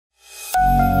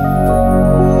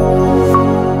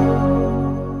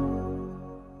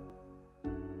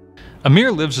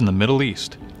Amir lives in the Middle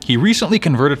East. He recently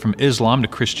converted from Islam to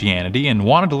Christianity and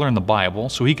wanted to learn the Bible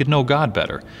so he could know God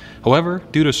better. However,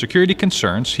 due to security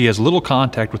concerns, he has little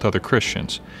contact with other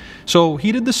Christians. So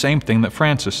he did the same thing that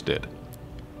Francis did.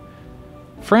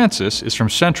 Francis is from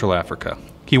Central Africa.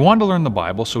 He wanted to learn the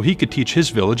Bible so he could teach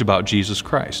his village about Jesus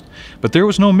Christ. But there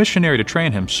was no missionary to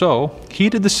train him, so he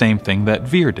did the same thing that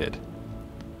Veer did.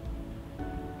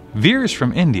 Veer is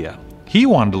from India. He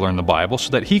wanted to learn the Bible so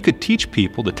that he could teach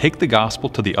people to take the gospel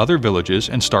to the other villages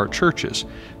and start churches.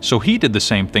 So he did the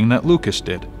same thing that Lucas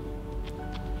did.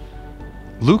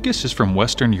 Lucas is from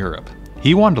Western Europe.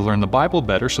 He wanted to learn the Bible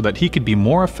better so that he could be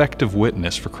more effective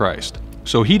witness for Christ.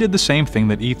 So he did the same thing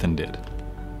that Ethan did.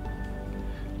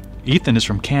 Ethan is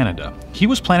from Canada. He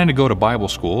was planning to go to Bible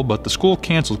school, but the school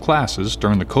canceled classes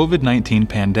during the COVID-19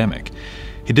 pandemic.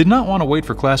 He did not want to wait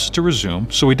for classes to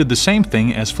resume, so he did the same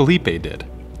thing as Felipe did.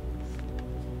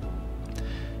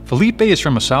 Felipe is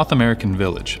from a South American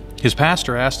village. His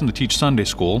pastor asked him to teach Sunday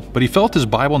school, but he felt his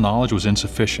Bible knowledge was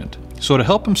insufficient. So to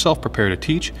help himself prepare to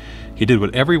teach, he did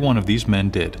what every one of these men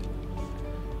did.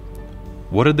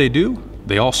 What did they do?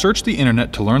 They all searched the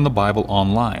internet to learn the Bible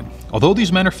online. Although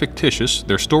these men are fictitious,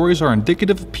 their stories are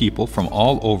indicative of people from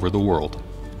all over the world.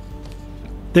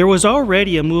 There was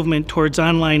already a movement towards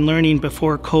online learning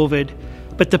before COVID,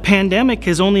 but the pandemic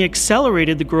has only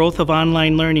accelerated the growth of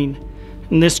online learning.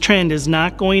 And this trend is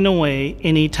not going away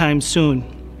anytime soon.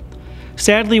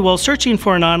 Sadly, while searching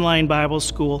for an online Bible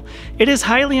school, it is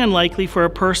highly unlikely for a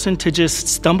person to just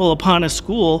stumble upon a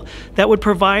school that would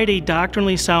provide a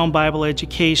doctrinally sound Bible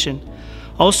education.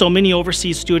 Also, many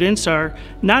overseas students are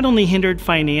not only hindered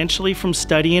financially from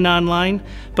studying online,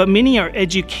 but many are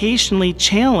educationally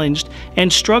challenged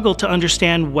and struggle to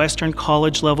understand Western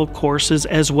college-level courses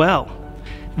as well.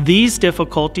 These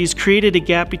difficulties created a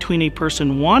gap between a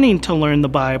person wanting to learn the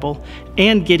Bible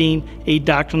and getting a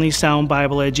doctrinally sound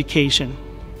Bible education.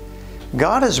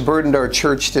 God has burdened our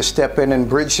church to step in and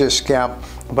bridge this gap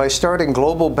by starting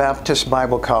Global Baptist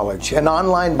Bible College, an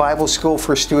online Bible school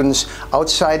for students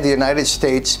outside the United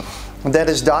States that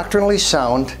is doctrinally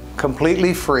sound,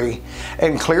 completely free,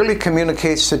 and clearly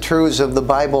communicates the truths of the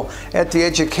Bible at the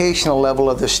educational level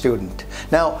of the student.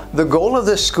 Now, the goal of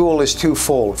this school is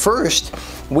twofold. First,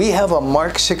 we have a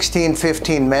Mark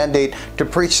 16:15 mandate to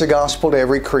preach the gospel to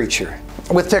every creature.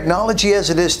 With technology as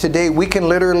it is today, we can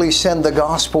literally send the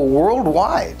gospel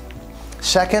worldwide.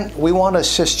 Second, we want to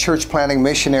assist church planting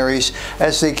missionaries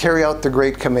as they carry out the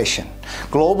Great Commission.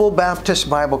 Global Baptist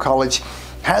Bible College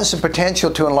has the potential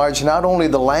to enlarge not only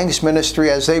the Langs ministry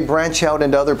as they branch out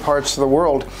into other parts of the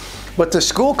world, but the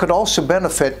school could also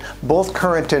benefit both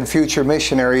current and future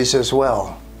missionaries as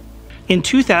well. In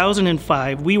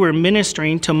 2005, we were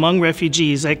ministering to Hmong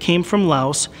refugees that came from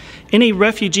Laos in a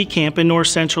refugee camp in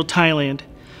north-central Thailand.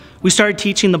 We started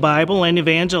teaching the Bible and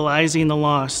evangelizing the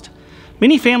lost.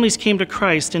 Many families came to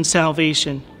Christ in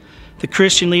salvation. The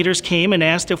Christian leaders came and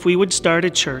asked if we would start a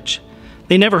church.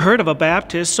 They never heard of a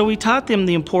Baptist, so we taught them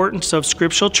the importance of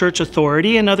scriptural church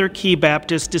authority and other key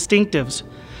Baptist distinctives.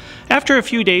 After a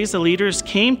few days, the leaders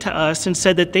came to us and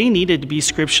said that they needed to be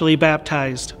scripturally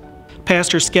baptized.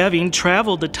 Pastor Skeving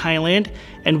traveled to Thailand,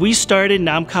 and we started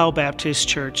Nam Khao Baptist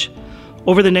Church.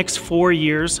 Over the next 4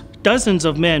 years, dozens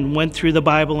of men went through the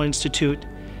Bible Institute.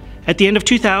 At the end of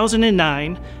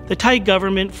 2009, the Thai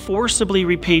government forcibly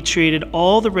repatriated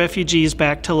all the refugees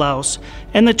back to Laos,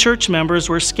 and the church members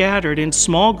were scattered in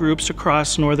small groups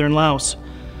across northern Laos.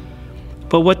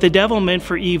 But what the devil meant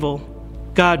for evil,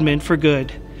 God meant for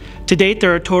good. To date,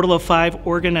 there are a total of 5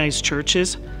 organized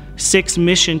churches, 6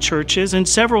 mission churches, and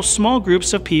several small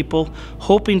groups of people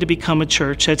hoping to become a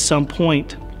church at some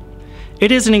point.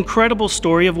 It is an incredible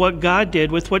story of what God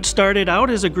did with what started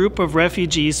out as a group of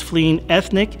refugees fleeing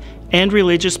ethnic and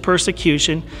religious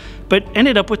persecution, but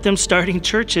ended up with them starting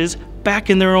churches back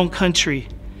in their own country.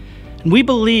 And we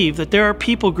believe that there are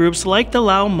people groups like the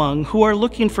Lao Hmong who are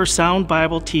looking for sound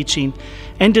Bible teaching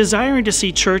and desiring to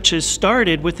see churches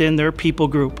started within their people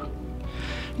group.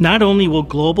 Not only will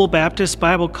Global Baptist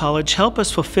Bible College help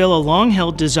us fulfill a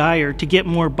long-held desire to get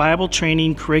more Bible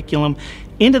training curriculum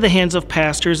into the hands of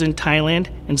pastors in Thailand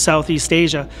and Southeast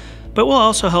Asia, but will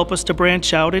also help us to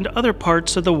branch out into other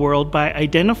parts of the world by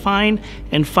identifying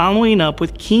and following up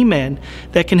with key men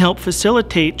that can help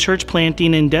facilitate church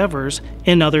planting endeavors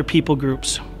in other people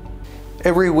groups.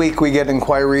 Every week we get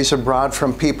inquiries abroad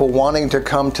from people wanting to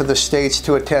come to the States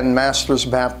to attend Masters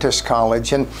Baptist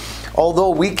College. And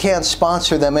although we can't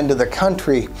sponsor them into the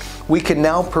country, we can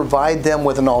now provide them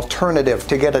with an alternative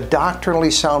to get a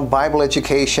doctrinally sound Bible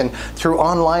education through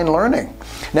online learning.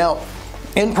 Now,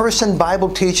 In-person Bible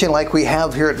teaching like we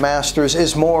have here at Masters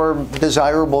is more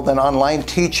desirable than online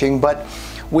teaching, but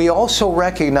we also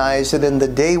recognize that in the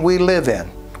day we live in,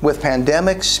 with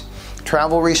pandemics,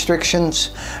 travel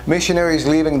restrictions, missionaries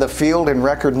leaving the field in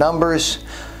record numbers,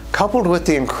 coupled with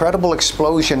the incredible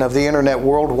explosion of the internet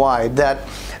worldwide,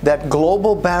 that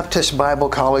Global Baptist Bible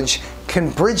College can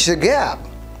bridge the gap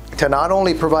to not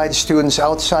only provide students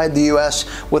outside the U.S.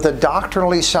 with a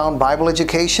doctrinally sound Bible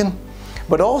education,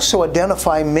 but also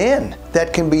identify men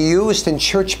that can be used in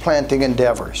church planting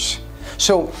endeavors.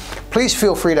 So please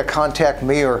feel free to contact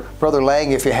me or Brother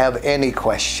Lang if you have any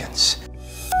questions.